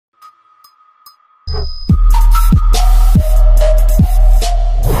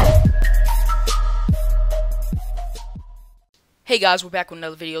Hey guys, we're back with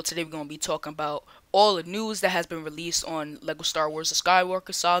another video. Today we're going to be talking about all the news that has been released on LEGO Star Wars The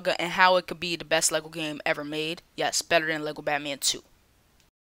Skywalker Saga and how it could be the best LEGO game ever made. Yes, better than LEGO Batman 2.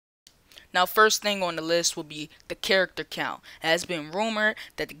 Now, first thing on the list will be the character count. It has been rumored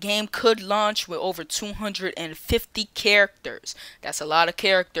that the game could launch with over 250 characters. That's a lot of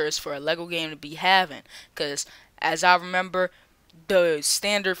characters for a LEGO game to be having, because as I remember, the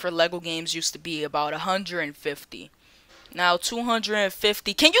standard for LEGO games used to be about 150. Now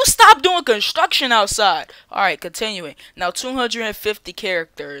 250. Can you stop doing construction outside? Alright, continuing. Now 250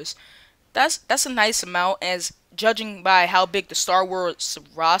 characters. That's a nice amount, as judging by how big the Star Wars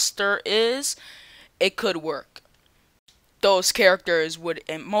roster is, it could work. Those characters would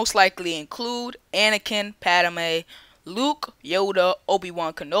most likely include Anakin, Padme, Luke, Yoda,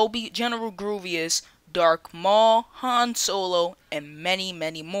 Obi-Wan Kenobi, General Grievous, Darth Maul, Han Solo, and many,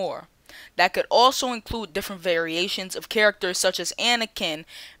 many more. That could also include different variations of characters, such as Anakin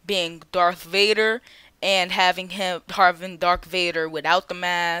being Darth Vader and having Darth Vader without the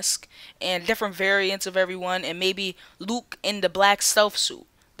mask, and different variants of everyone, and maybe Luke in the black stealth suit.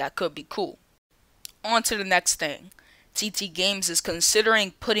 That could be cool. On to the next thing. TT Games is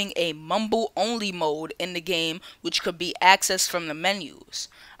considering putting a mumble-only mode in the game, which could be accessed from the menus.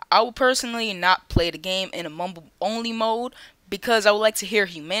 I would personally not play the game in a mumble-only mode, because I would like to hear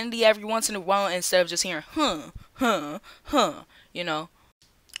humanity every once in a while instead of just hearing you know.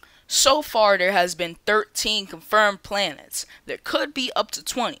 So far there has been 13 confirmed planets. There could be up to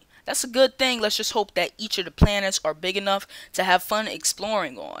 20. That's a good thing. Let's just hope that each of the planets are big enough to have fun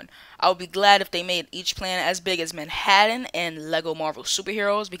exploring on. I would be glad if they made each planet as big as Manhattan and LEGO Marvel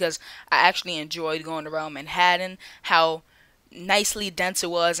Superheroes, because I actually enjoyed going around Manhattan, how nicely dense it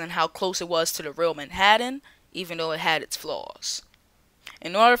was and how close it was to the real Manhattan, even though it had its flaws.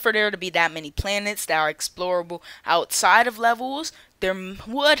 In order for there to be that many planets that are explorable outside of levels, there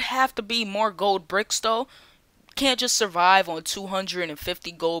would have to be more gold bricks though. You can't just survive on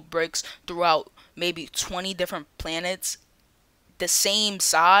 250 gold bricks throughout maybe 20 different planets the same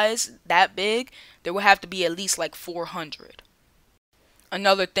size, that big. There would have to be at least like 400.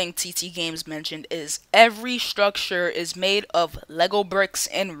 Another thing TT Games mentioned is every structure is made of LEGO bricks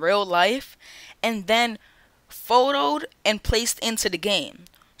in real life and then photoed and placed into the game.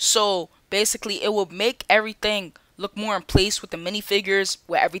 So basically it will make everything look more in place with the minifigures,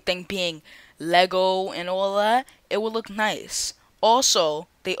 with everything being Lego and all that. It will look nice. Also,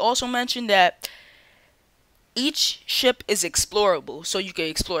 they also mentioned that each ship is explorable, so you can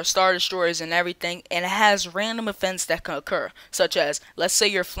explore Star Destroyers and everything, and it has random events that can occur, such as, let's say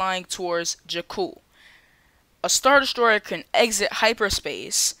you're flying towards Jakku. A Star Destroyer can exit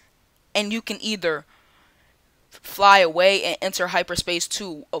hyperspace, and you can either fly away and enter hyperspace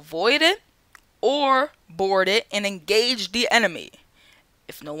to avoid it, or board it and engage the enemy.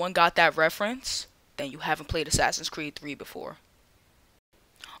 If no one got that reference, then you haven't played Assassin's Creed 3 before.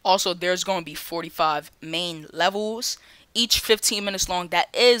 Also, there's going to be 45 main levels, each 15 minutes long.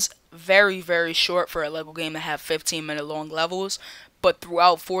 That is very, very short for a LEGO game to have 15-minute long levels. But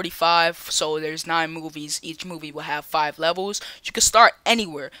throughout 45, so there's 9 movies, each movie will have 5 levels. You can start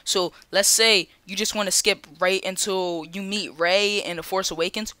anywhere. So let's say you just want to skip right until you meet Rey in The Force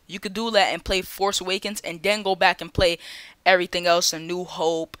Awakens. You could do that and play Force Awakens and then go back and play everything else, A New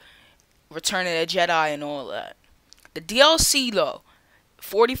Hope, Return of the Jedi, and all that. The DLC though,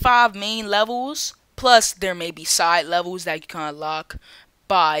 45 main levels, plus there may be side levels that you can unlock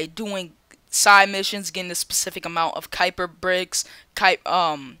by doing side missions, getting a specific amount of Kuiper bricks,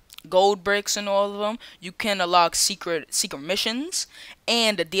 gold bricks, and all of them. You can unlock secret missions,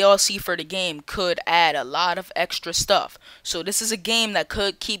 and the DLC for the game could add a lot of extra stuff. So this is a game that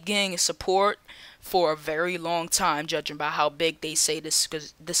could keep getting support for a very long time, judging by how big they say this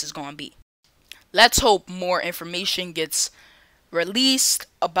is going to be. Let's hope more information gets released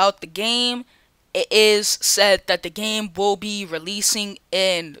about the game. It is said that the game will be releasing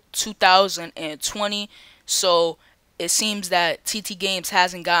in 2020, so it seems that TT Games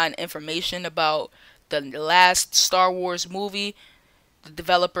hasn't gotten information about the last Star Wars movie. The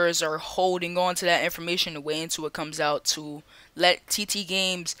developers are holding on to that information to wait until it comes out to let TT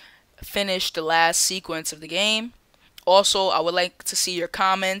Games finish the last sequence of the game. Also, I would like to see your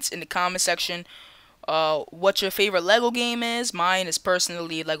comments in the comment section. What your favorite LEGO game is. Mine is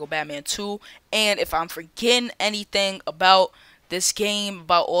personally LEGO Batman 2. And if I'm forgetting anything about this game,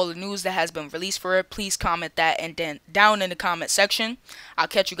 about all the news that has been released for it, please comment that and then down in the comment section. I'll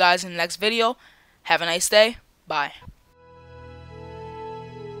catch you guys in the next video. Have a nice day. Bye.